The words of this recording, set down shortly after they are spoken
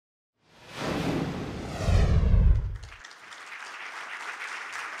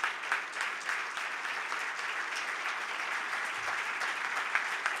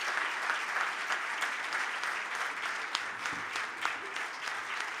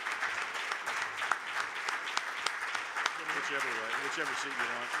whichever seat you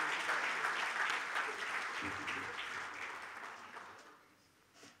want.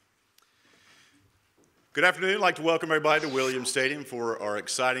 Good afternoon. I'd like to welcome everybody to Williams Stadium for our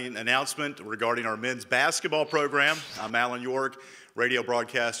exciting announcement regarding our men's basketball program. I'm Alan York, radio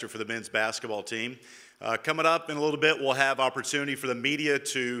broadcaster for the men's basketball team. Coming up in a little bit, we'll have opportunity for the media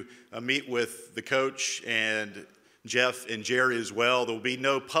to meet with the coach and Jeff and Jerry as well. There will be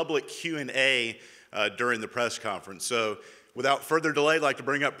no public Q&A during the press conference. So without further delay, I'd like to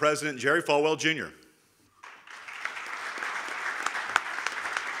bring up President Jerry Falwell, Jr.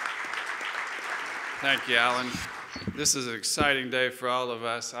 Thank you, Alan. This is an exciting day for all of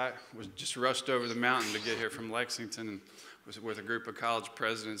us. I was just rushed over the mountain to get here from Lexington and was with a group of college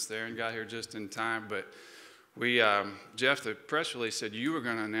presidents there and got here just in time. But Jeff, the press release said you were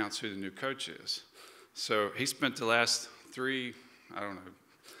going to announce who the new coach is. So he spent the last 3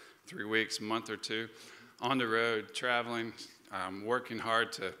 weeks, a month or two, on the road, traveling, working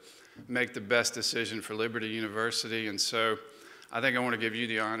hard to make the best decision for Liberty University. And so I think I want to give you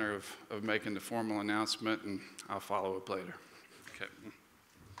the honor of making the formal announcement, and I'll follow up later. Okay.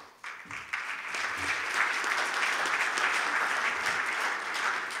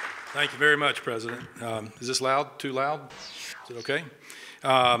 Thank you very much, President. Is this loud? Too loud? Is it okay?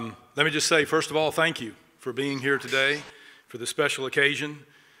 Let me just say, first of all, thank you for being here today for this special occasion.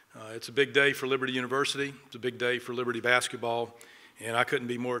 It's a big day for Liberty University. It's a big day for Liberty basketball, and I couldn't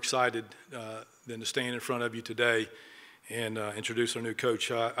be more excited than to stand in front of you today and introduce our new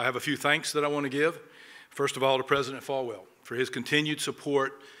coach. I have a few thanks that I want to give. First of all, to President Falwell for his continued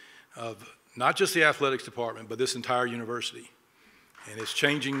support of not just the athletics department, but this entire university. And it's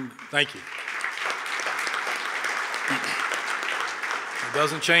changing. Thank you. It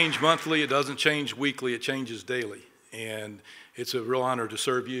doesn't change monthly, it doesn't change weekly, it changes daily. And it's a real honor to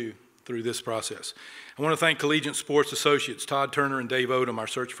serve you through this process. I want to thank Collegiate Sports Associates, Todd Turner and Dave Odom, our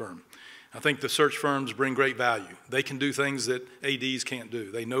search firm. I think the search firms bring great value. They can do things that ADs can't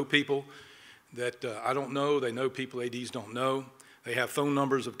do. They know people that I don't know. They know people ADs don't know. They have phone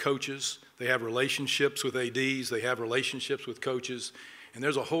numbers of coaches. They have relationships with ADs. They have relationships with coaches. And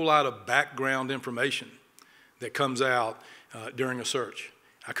there's a whole lot of background information that comes out during a search.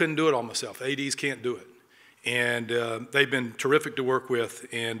 I couldn't do it all myself. ADs can't do it. And they've been terrific to work with,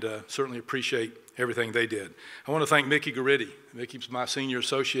 and certainly appreciate everything they did. I want to thank Mickey Garitti. Mickey's my senior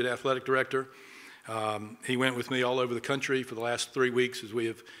associate athletic director. He went with me all over the country for the last 3 weeks as we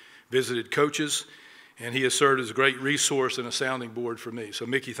have visited coaches, and he has served as a great resource and a sounding board for me. So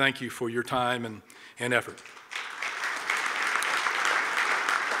Mickey, thank you for your time and effort.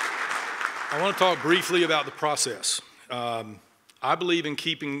 I want to talk briefly about the process. I believe in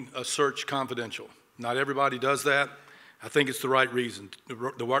keeping a search confidential. Not everybody does that. I think it's the right reason,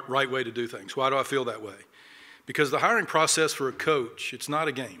 the right way to do things. Why do I feel that way? Because the hiring process for a coach, it's not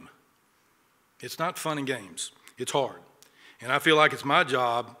a game. It's not fun and games. It's hard. And I feel like it's my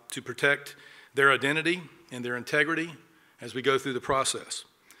job to protect their identity and their integrity as we go through the process.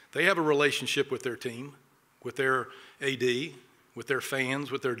 They have a relationship with their team, with their AD, with their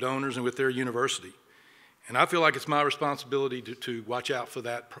fans, with their donors, and with their university. And I feel like it's my responsibility to watch out for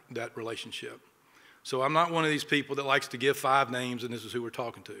that relationship. So I'm not one of these people that likes to give 5 names and this is who we're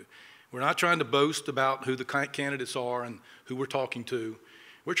talking to. We're not trying to boast about who the candidates are and who we're talking to.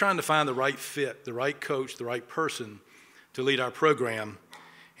 We're trying to find the right fit, the right coach, the right person to lead our program.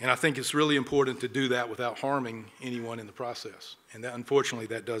 And I think it's really important to do that without harming anyone in the process. And that, unfortunately,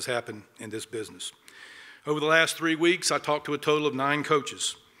 that does happen in this business. Over the last 3 weeks, I talked to a total of 9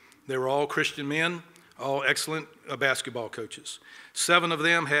 coaches. They were all Christian men, all excellent basketball coaches. 7 of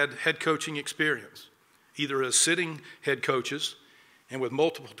them had head coaching experience, either as sitting head coaches and with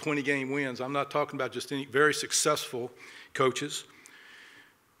multiple 20-game wins. I'm not talking about just any very successful coaches,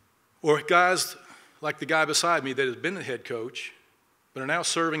 or guys like the guy beside me that has been a head coach but are now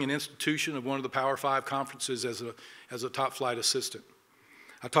serving an institution of one of the Power 5 conferences as a top-flight assistant.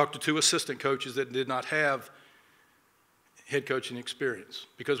 I talked to 2 assistant coaches that did not have head coaching experience,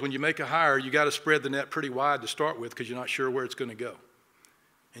 because when you make a hire, you got to spread the net pretty wide to start with because you're not sure where it's going to go,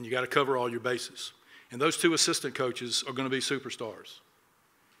 and you got to cover all your bases. And those 2 assistant coaches are going to be superstars.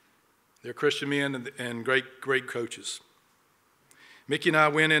 They're Christian men and great coaches. Mickey and I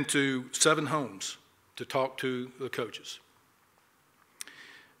went into 7 homes to talk to the coaches.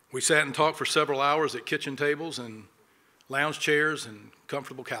 We sat and talked for several hours at kitchen tables and lounge chairs and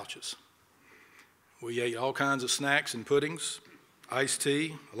comfortable couches. We ate all kinds of snacks and puddings, iced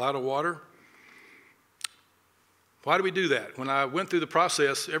tea, a lot of water. Why do we do that? When I went through the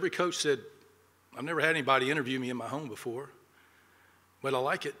process, every coach said, I've never had anybody interview me in my home before, but I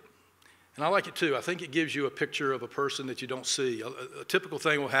like it. And I like it too. I think it gives you a picture of a person that you don't see. A typical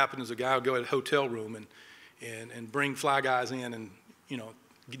thing will happen is a guy will go in a hotel room and bring fly guys in and, you know,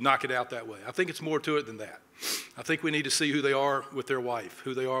 knock it out that way. I think it's more to it than that. I think we need to see who they are with their wife,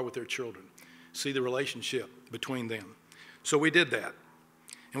 who they are with their children, see the relationship between them. So we did that.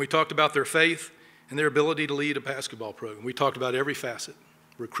 And we talked about their faith and their ability to lead a basketball program. We talked about every facet: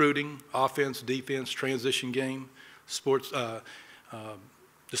 recruiting, offense, defense, transition game, sports,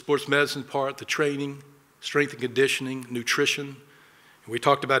 the sports medicine part, the training, strength and conditioning, nutrition. And we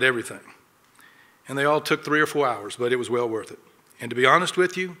talked about everything. And they all took 3 or 4 hours, but it was well worth it. And to be honest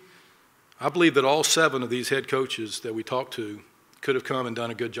with you, I believe that all 7 of these head coaches that we talked to could have come and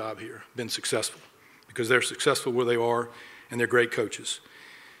done a good job here, been successful, because they're successful where they are and they're great coaches.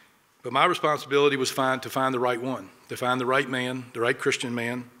 But my responsibility was to find the right one, to find the right man, the right Christian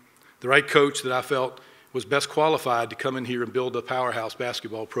man, the right coach that I felt was best qualified to come in here and build a powerhouse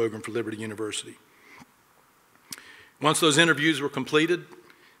basketball program for Liberty University. Once those interviews were completed,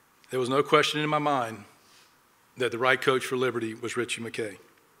 there was no question in my mind that the right coach for Liberty was Ritchie McKay.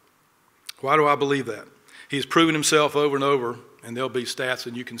 Why do I believe that? He's proven himself over and over, and there'll be stats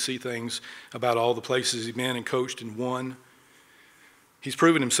and you can see things about all the places he's been and coached and won. He's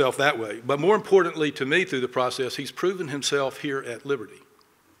proven himself that way. But more importantly to me through the process, he's proven himself here at Liberty.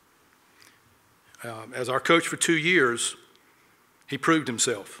 As our coach for 2 years, he proved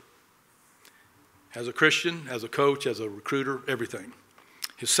himself. As a Christian, as a coach, as a recruiter, everything.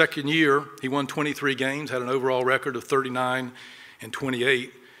 His second year, he won 23 games, had an overall record of 39 and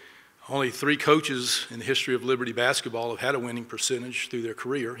 28. Only 3 coaches in the history of Liberty basketball have had a winning percentage through their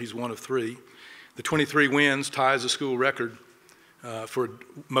career. He's one of 3. The 23 wins ties the school record for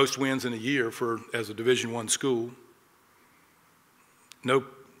most wins in a year as a Division I school. No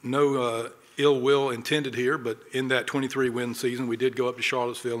ill will intended here, but in that 23-win season, we did go up to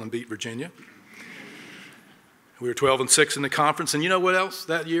Charlottesville and beat Virginia. We were 12-6 in the conference, and you know what else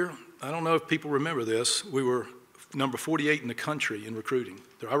that year? I don't know if people remember this. We were number 48 in the country in recruiting.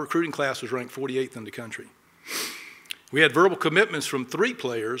 Our recruiting class was ranked 48th in the country. We had verbal commitments from 3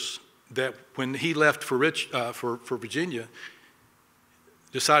 players that when he left for Virginia,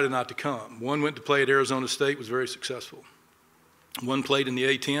 decided not to come. One went to play at Arizona State, was very successful. One played in the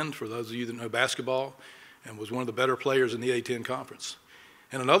A-10, for those of you that know basketball, and was one of the better players in the A-10 conference.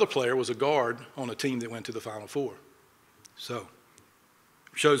 And another player was a guard on a team that went to the Final Four. So,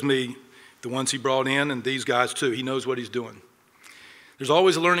 shows me the ones he brought in and these guys too. He knows what he's doing. There's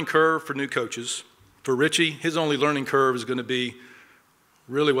always a learning curve for new coaches. For Ritchie, his only learning curve is going to be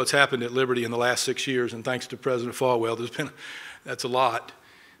really what's happened at Liberty in the last 6 years, and thanks to President Falwell, that's a lot.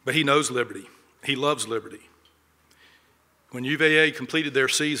 But he knows Liberty. He loves Liberty. When UVA completed their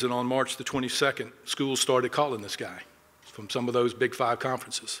season on March the 22nd, schools started calling this guy from some of those Big 5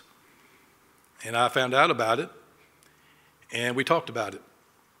 conferences. And I found out about it, and we talked about it.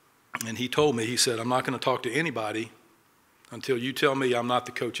 And he told me, he said, I'm not going to talk to anybody until you tell me I'm not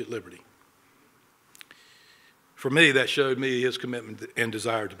the coach at Liberty. For me, that showed me his commitment and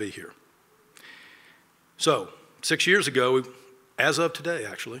desire to be here. So, 6 years ago, as of today,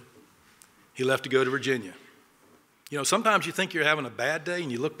 actually, he left to go to Virginia. You know, sometimes you think you're having a bad day,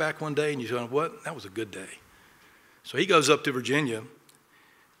 and you look back one day and you say, what? That was a good day. So he goes up to Virginia,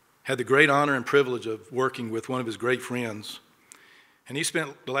 had the great honor and privilege of working with one of his great friends, and he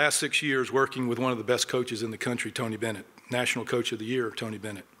spent the last 6 years working with one of the best coaches in the country, Tony Bennett, National Coach of the Year, Tony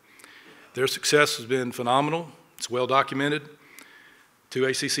Bennett. Their success has been phenomenal. It's well documented. 2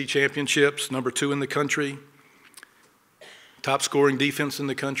 ACC championships, number 2 in the country, top scoring defense in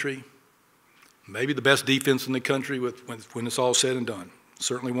the country, maybe the best defense in the country when it's all said and done.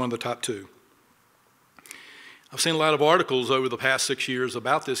 Certainly one of the top 2. I've seen a lot of articles over the past 6 years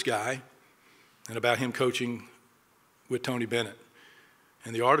about this guy and about him coaching with Tony Bennett.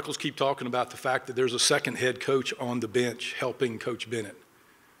 And the articles keep talking about the fact that there's a second head coach on the bench helping Coach Bennett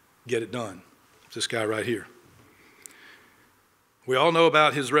get it done. It's this guy right here. We all know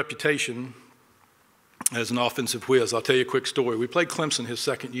about his reputation as an offensive whiz. I'll tell you a quick story. We played Clemson his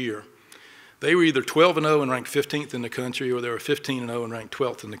second year. They were either 12-0 and ranked 15th in the country, or they were 15-0 and ranked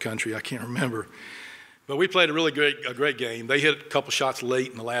 12th in the country. I can't remember. But we played a great game. They hit a couple shots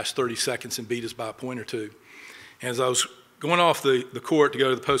late in the last 30 seconds and beat us by a point or 2. And as I was going off the court to go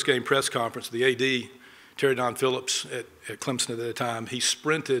to the post-game press conference, the AD, Terry Don Phillips at Clemson at the time, he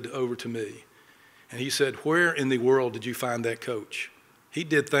sprinted over to me. And he said, where in the world did you find that coach? He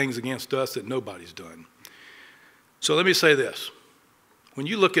did things against us that nobody's done. So let me say this. When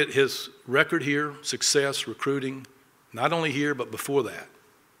you look at his record here, success, recruiting, not only here but before that,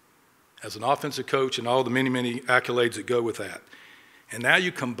 as an offensive coach and all the many, many accolades that go with that, And now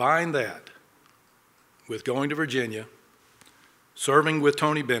you combine that with going to Virginia, serving with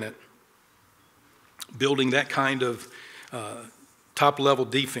Tony Bennett, building that kind of top-level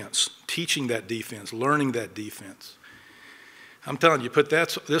defense, teaching that defense, learning that defense. I'm telling you, put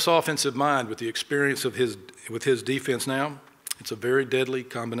this offensive mind with the experience of his defense now, it's a very deadly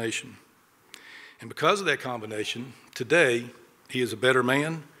combination. And because of that combination, today he is a better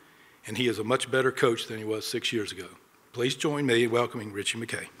man, and he is a much better coach than he was 6 years ago. Please join me in welcoming Ritchie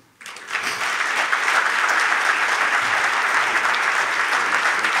McKay.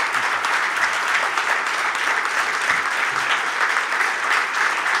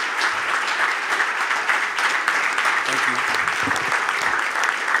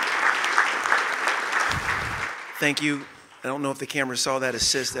 Thank you. I don't know if the camera saw that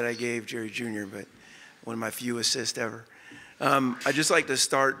assist that I gave Jerry Jr., but one of my few assists ever. I'd just like to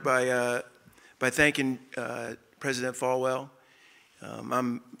start by thanking President Falwell.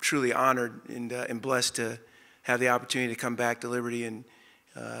 I'm truly honored and blessed to have the opportunity to come back to Liberty, and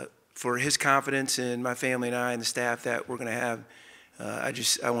for his confidence in my family and I and the staff that we're going to have.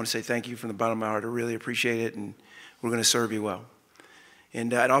 I want to say thank you from the bottom of my heart. I really appreciate it, and we're going to serve you well.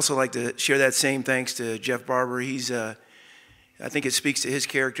 And I'd also like to share that same thanks to Jeff Barber. I think it speaks to his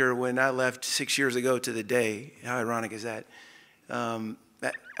character. When I left 6 years ago to the day, how ironic is that?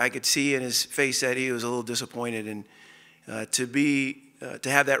 I could see in his face that he was a little disappointed, and to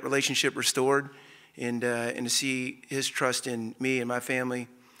have that relationship restored, and to see his trust in me and my family,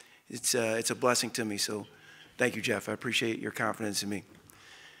 it's a blessing to me. So, thank you, Jeff. I appreciate your confidence in me.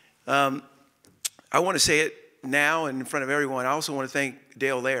 I want to say it now and in front of everyone. I also want to thank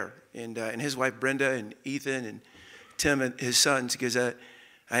Dale Lair and his wife Brenda and Ethan and Tim and his sons, because I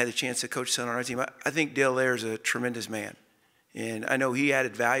had the chance to coach son on our team. I think Dale Lair is a tremendous man, and I know he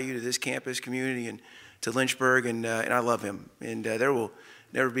added value to this campus community and to Lynchburg, and I love him. And there will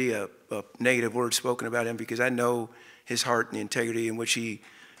never be a negative word spoken about him, because I know his heart and the integrity in which he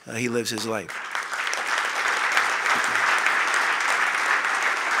lives his life.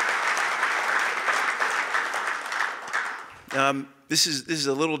 This is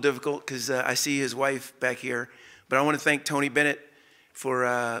a little difficult because I see his wife back here, but I want to thank Tony Bennett for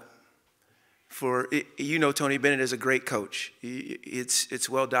you know, Tony Bennett is a great coach. It's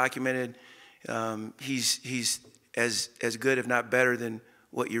well documented. He's as good, if not better, than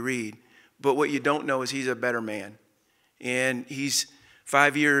what you read. But what you don't know is he's a better man, and he's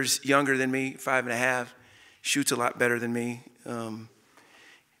 5 years younger than me, 5.5. Shoots a lot better than me.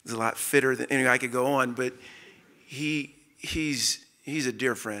 He's a lot fitter than anyway. I could go on, but he's a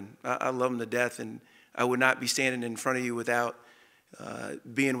dear friend. I love him to death, and I would not be standing in front of you without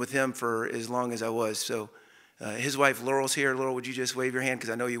being with him for as long as I was. So his wife Laurel's here. Laurel, would you just wave your hand,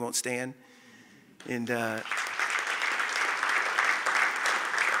 because I know you won't stand. And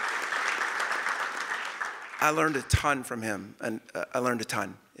I learned a ton from him, and I learned a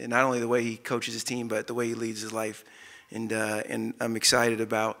ton. And not only the way he coaches his team, but the way he leads his life. And I'm excited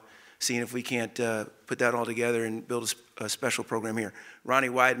about seeing if we can't put that all together and build a special program here. Ronnie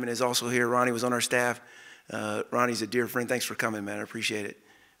Weidman is also here. Ronnie was on our staff. Ronnie's a dear friend. Thanks for coming, man. I appreciate it.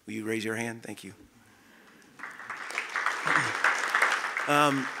 Will you raise your hand? Thank you.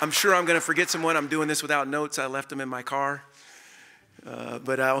 I'm sure I'm going to forget someone. I'm doing this without notes. I left them in my car.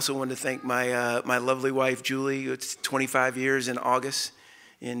 But I also want to thank my lovely wife, Julie. It's 25 years in August,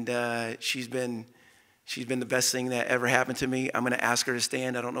 and she's been the best thing that ever happened to me. I'm going to ask her to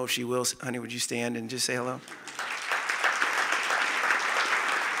stand. I don't know if she will. Honey, would you stand and just say hello?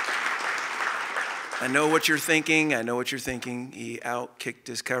 I know what you're thinking. I know what you're thinking. He outkicked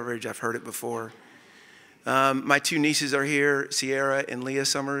his coverage. I've heard it before. My two nieces are here, Sierra and Leah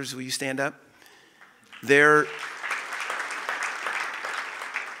Summers. Will you stand up? They're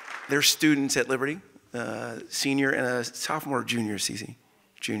students at Liberty, senior and a sophomore, junior, Cece.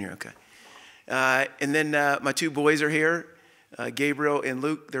 Junior, okay. And then my two boys are here, Gabriel and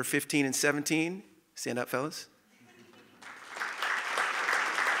Luke. They're 15 and 17. Stand up, fellas.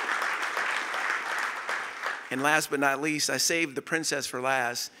 And last but not least, I saved the princess for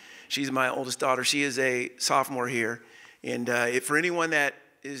last. She's my oldest daughter. She is a sophomore here. And for anyone that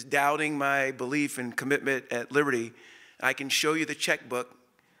is doubting my belief and commitment at Liberty, I can show you the checkbook.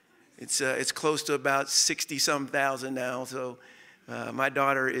 It's close to about 60-some thousand now. So my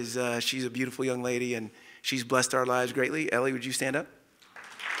daughter is, she's a beautiful young lady, and she's blessed our lives greatly. Ellie, would you stand up?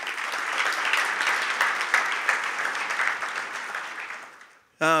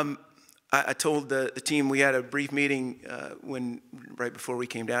 I told the team, we had a brief meeting right before we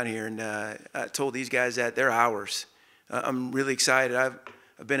came down here, and I told these guys that they're ours. I'm really excited. I've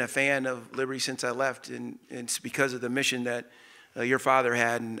been a fan of Liberty since I left, and it's because of the mission that your father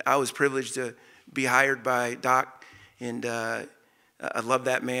had. And I was privileged to be hired by Doc, and I love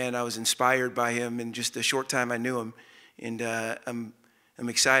that man. I was inspired by him in just the short time I knew him. And I'm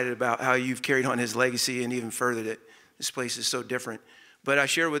excited about how you've carried on his legacy and even furthered it. This place is so different. But I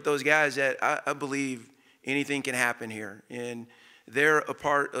share with those guys that I believe anything can happen here. And they're a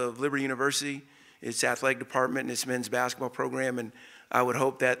part of Liberty University, its athletic department, and its men's basketball program. And I would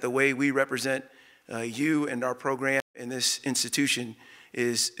hope that the way we represent you and our program in this institution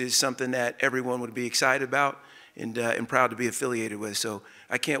is something that everyone would be excited about and proud to be affiliated with. So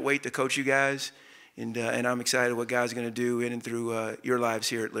I can't wait to coach you guys, and I'm excited what God's going to do in and through your lives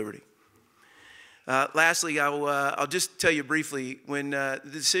here at Liberty. Lastly, I'll just tell you briefly, when the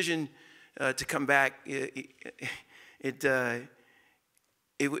decision to come back, it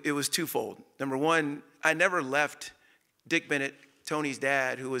was twofold. Number one, I never left. Dick Bennett, Tony's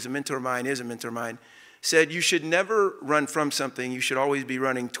dad, who was a mentor of mine, is a mentor of mine, said you should never run from something, you should always be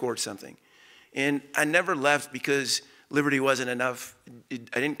running towards something. And I never left because Liberty wasn't enough.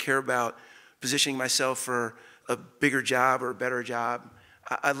 I didn't care about positioning myself for a bigger job or a better job.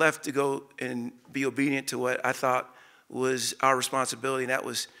 I left to go and be obedient to what I thought was our responsibility, and that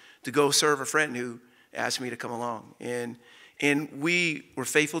was to go serve a friend who asked me to come along. And we were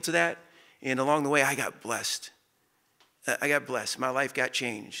faithful to that, and along the way, I got blessed. My life got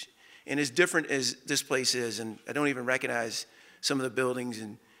changed. And as different as this place is, and I don't even recognize some of the buildings,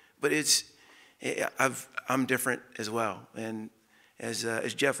 but I'm different as well. And as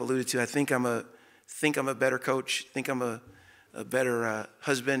Jeff alluded to, I think I'm a better coach. I think I'm a better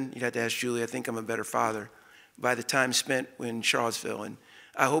husband. You'd have to ask Julie. I think I'm a better father by the time spent in Charlottesville. And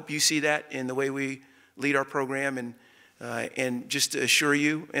I hope you see that in the way we lead our program. And just to assure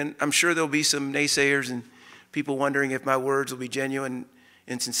you, and I'm sure there'll be some naysayers and people wondering if my words will be genuine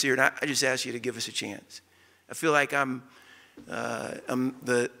and sincere. And I just ask you to give us a chance. I feel like I'm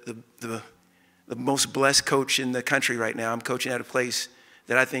the most blessed coach in the country right now. I'm coaching at a place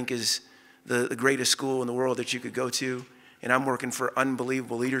that I think is the greatest school in the world that you could go to. And I'm working for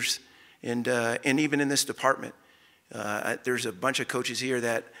unbelievable leaders. And even in this department, there's a bunch of coaches here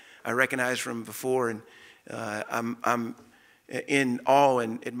that I recognize from before. And I'm in awe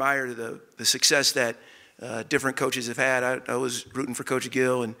and admire the success that different coaches have had. I was rooting for Coach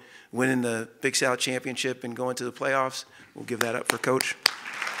Gill and winning the Big South Championship and going to the playoffs. We'll give that up for Coach.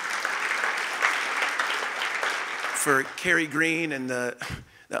 For Kerry Green and the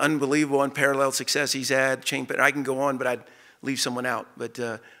unbelievable, unparalleled success he's had. I can go on, but I'd leave someone out. But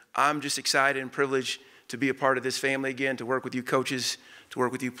I'm just excited and privileged to be a part of this family again, to work with you coaches, to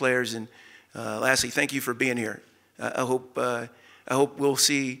work with you players. And lastly, thank you for being here. I hope we'll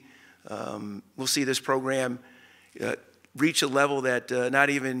see this program reach a level that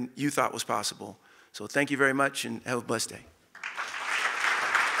not even you thought was possible. So thank you very much, and have a blessed day.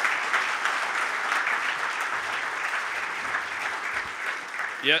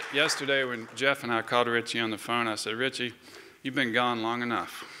 Yesterday when Jeff and I called Ritchie on the phone, I said, Ritchie, you've been gone long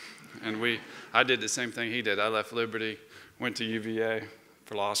enough. And I did the same thing he did. I left Liberty, went to UVA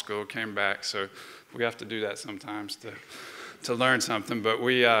for law school, came back. So we have to do that sometimes to learn something. But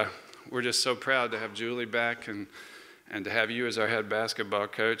we're just so proud to have Julie back and to have you as our head basketball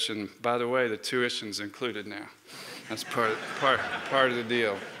coach. And by the way, the tuition's included now. That's part of the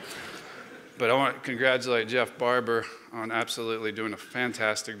deal. But I want to congratulate Jeff Barber on absolutely doing a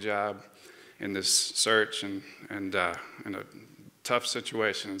fantastic job in this search and in a tough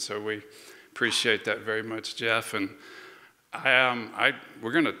situation. And so we appreciate that very much, Jeff. And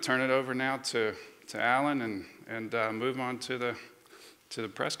we're going to turn it over now to Alan and move on to the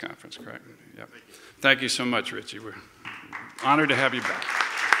press conference, correct? Yep. Thank you so much, Ritchie. We're honored to have you back.